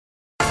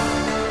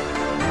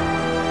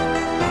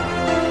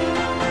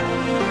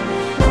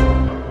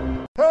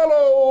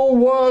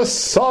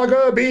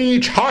Wasaga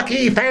Beach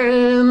hockey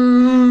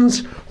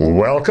fans!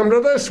 Welcome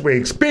to this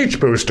week's Beach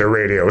Booster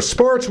Radio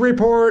Sports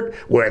Report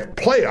with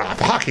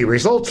playoff hockey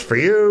results for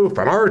you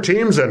from our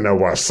teams in the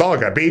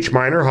Wasaga Beach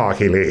Minor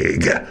Hockey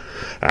League.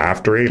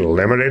 After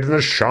eliminating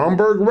the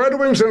Schaumburg Red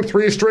Wings in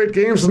 3 straight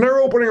games in their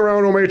opening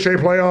round OMHA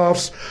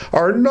playoffs,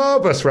 our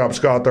novice reps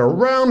got their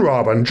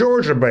round-robin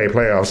Georgian Bay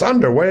playoffs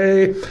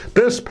underway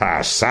this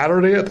past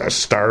Saturday at the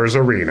Stars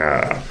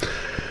Arena.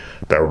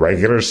 The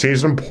regular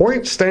season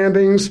point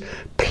standings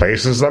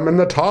places them in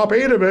the top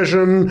A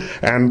division,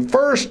 and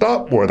first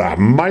up were the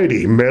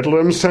mighty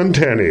Midland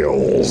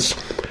Centennials.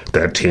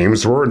 The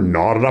teams were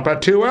knotted up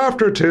at 2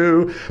 after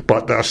 2,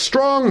 but the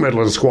strong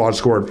Midland squad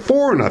scored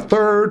 4 in a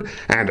third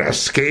and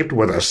escaped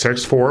with a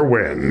 6-4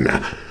 win.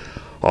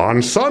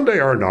 On Sunday,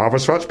 our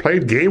novice vets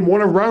played Game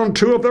 1 of Round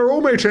 2 of their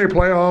OMHA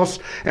playoffs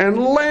and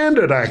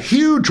landed a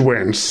huge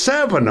win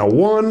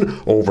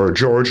 7-1 over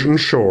Georgian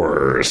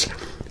Shores.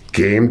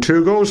 Game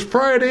 2 goes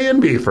Friday in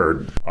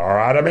Beeford. Our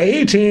Adam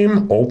A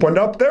team opened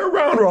up their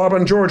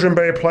round-robin Georgian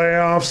Bay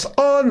playoffs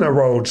on the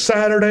road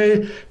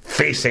Saturday,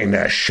 facing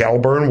the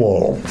Shelburne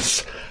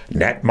Wolves.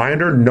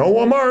 Netminder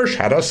Noah Marsh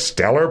had a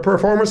stellar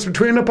performance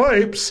between the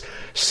pipes.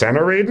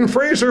 Center Aiden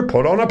Fraser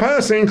put on a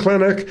passing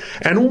clinic,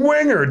 and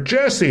winger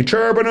Jesse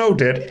Charbonneau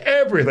did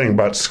everything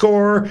but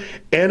score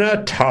in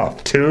a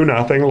tough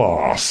 2-0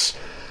 loss.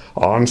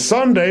 On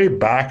Sunday,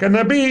 back in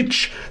the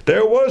beach,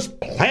 there was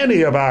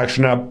plenty of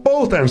action at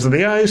both ends of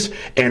the ice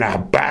in a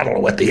battle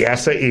with the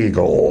Essa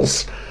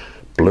Eagles.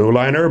 Blue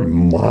liner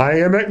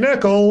Maya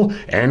McNichol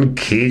and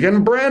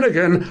Keegan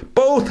Brannigan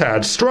both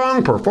had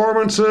strong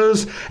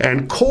performances,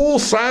 and Cole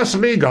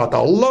Sassany got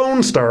the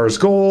Lone Stars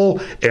goal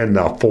in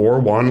the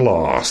 4-1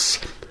 loss.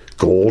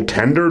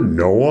 Goaltender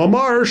Noah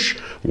Marsh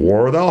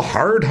wore the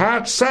hard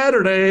hat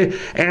Saturday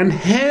and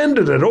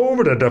handed it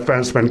over to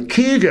defenseman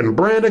Keegan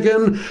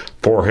Brannigan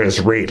for his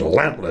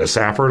relentless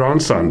effort on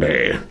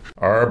Sunday.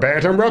 Our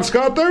Bantam Roughs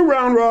got their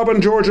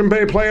round-robin Georgian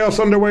Bay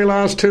playoffs underway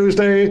last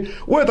Tuesday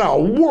with a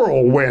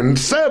whirlwind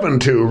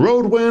 7-2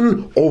 road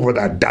win over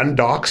the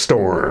Dundalk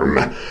Storm.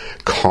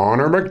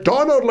 Connor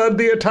McDonald led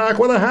the attack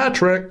with a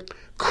hat-trick.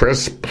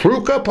 Chris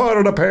Pruka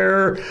potted a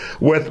pair,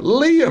 with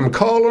Liam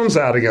Collins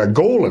adding a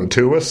goal and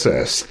 2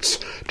 assists.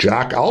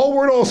 Jack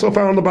Alward also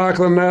found the back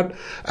of the net,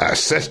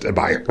 assisted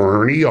by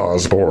Ernie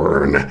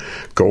Osborne.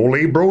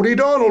 Goalie Brody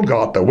Donald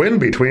got the win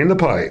between the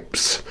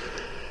pipes.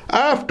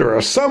 After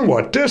a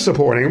somewhat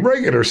disappointing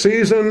regular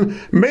season,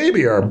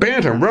 maybe our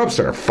Bantam Roughs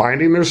are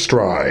finding their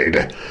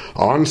stride.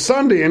 On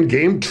Sunday in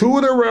Game 2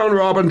 of the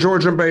round-robin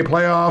Georgian Bay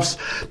playoffs,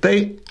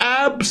 they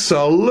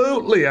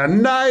absolutely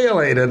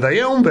annihilated the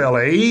Elmville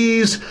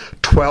AEs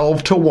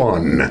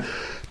 12-1.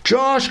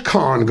 Josh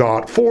Kahn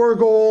got 4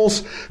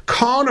 goals,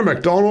 Connor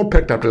McDonald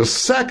picked up his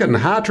second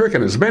hat-trick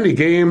in as many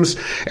games,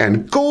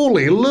 and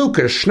goalie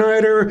Lucas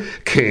Schneider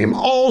came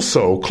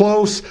also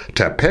close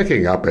to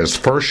picking up his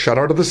first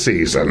shutout of the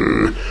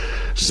season.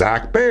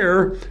 Zach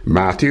Baer,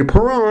 Matthew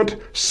Perrant,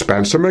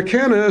 Spencer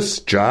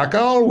McInnes, Jack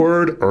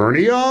Alward,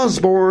 Ernie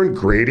Osborne,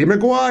 Grady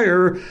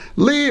McGuire,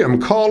 Liam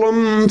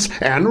Collins,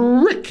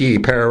 and Ricky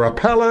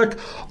Parapellic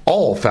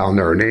all found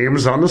their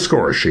names on the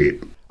score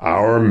sheet.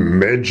 Our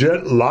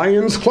Midget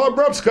Lions Club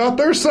reps got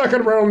their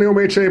second round in the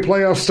OMHA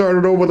playoffs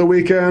started over the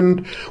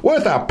weekend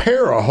with a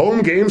pair of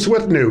home games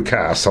with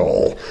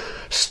Newcastle.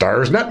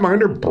 Stars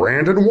netminder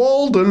Brandon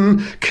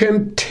Walden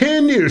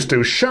continues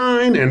to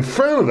shine in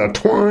front of the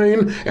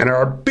twine, and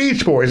our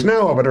Beach Boys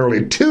now have an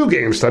early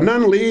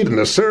 2-0 lead in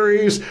the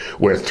series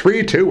with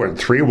 3-2 and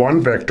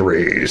 3-1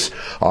 victories.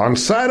 On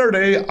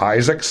Saturday,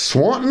 Isaac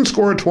Swanton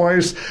scored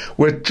twice,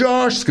 with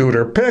Josh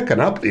Scooter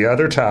picking up the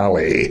other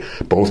tally.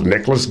 Both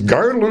Nicholas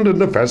Garland and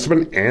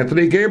defenseman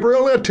Anthony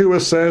Gabriel had 2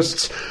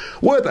 assists,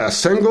 with a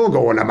single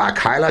going to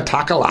Mikhaila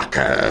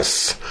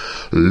Takalakis.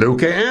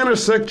 Luka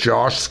Anisic,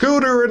 Josh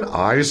Scooter, and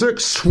Isaac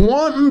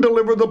Swanton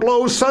delivered the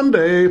blows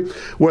Sunday,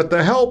 with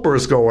the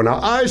helpers going to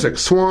Isaac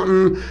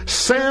Swanton,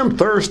 Sam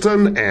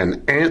Thurston,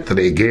 and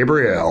Anthony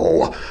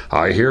Gabriel.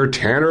 I hear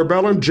Tanner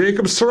Bell and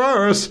Jacob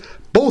Sararis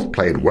both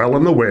played well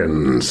in the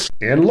wins.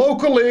 In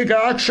local league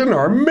action,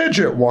 our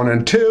Midget 1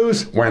 and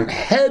 2s went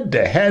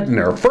head-to-head in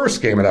their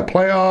first game of the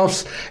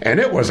playoffs, and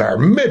it was our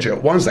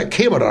Midget 1s that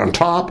came out on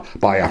top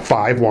by a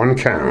 5-1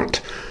 count.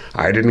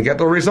 I didn't get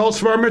the results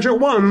for our Midget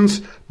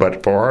 1s,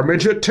 but for our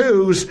Midget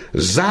 2s,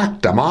 Zach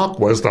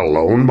DeMock was the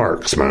lone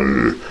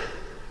marksman.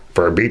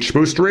 For Beach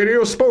Booster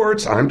Radio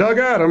Sports, I'm Doug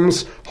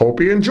Adams.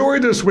 Hope you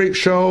enjoyed this week's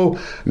show.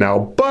 Now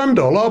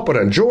bundle up and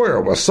enjoy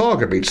our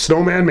Wasaga Beach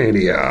Snowman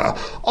Mania,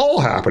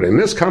 all happening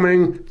this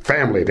coming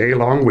Family Day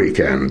long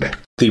weekend.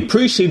 The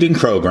preceding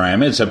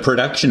program is a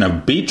production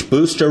of Beach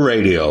Booster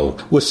Radio,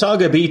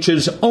 Wasaga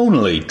Beach's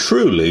only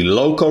truly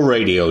local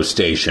radio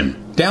station.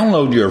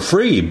 Download your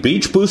free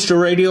Beach Booster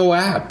Radio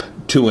app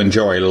to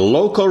enjoy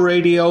local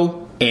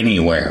radio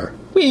anywhere.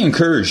 We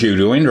encourage you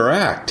to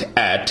interact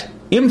at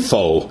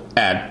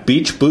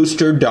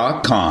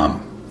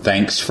info@beachbooster.com.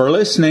 Thanks for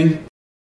listening.